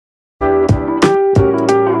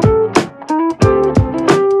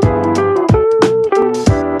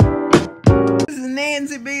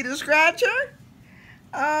scratcher?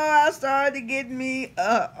 Oh, I started to get me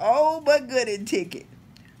a old but goodie ticket.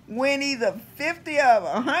 Win either $50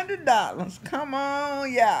 or $100. Come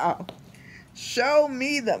on, y'all. Show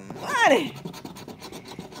me the money.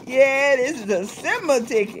 Yeah, this is a symbol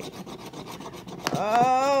ticket.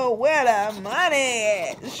 Oh, where the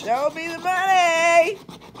money at? Show me the money.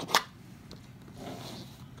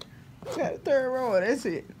 Got a third row. That's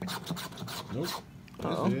it. Nope.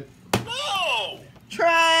 That's it. No!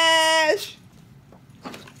 Trash.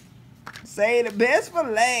 Say the best for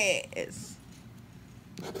last.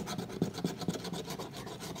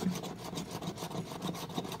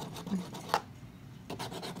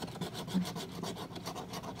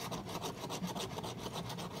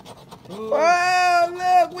 Oh,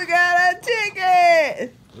 look, we got a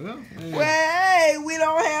ticket. Well, hey, we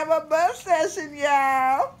don't have a bus session,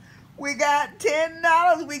 y'all. We got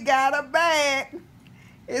 $10. We got a bag.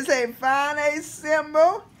 It's a find a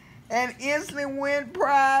symbol and instantly win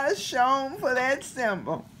prize shown for that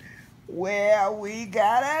symbol. Well, we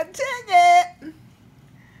got a ticket.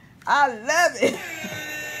 I love it.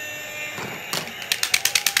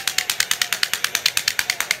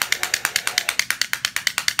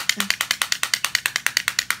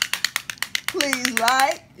 Please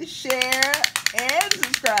like, share, and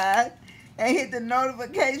subscribe, and hit the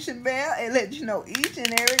notification bell and let you know each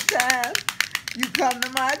and every time you come to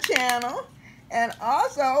my channel. And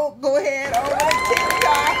also, go ahead over to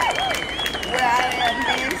TikTok, where I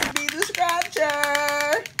am Nancy the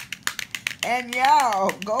Scratcher. And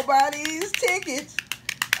y'all, go buy these tickets.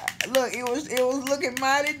 Look, it was looking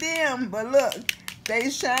mighty dim, but look, they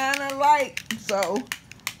shine a light. So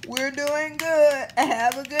we're doing good.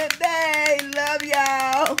 Have a good day. Love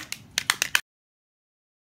y'all.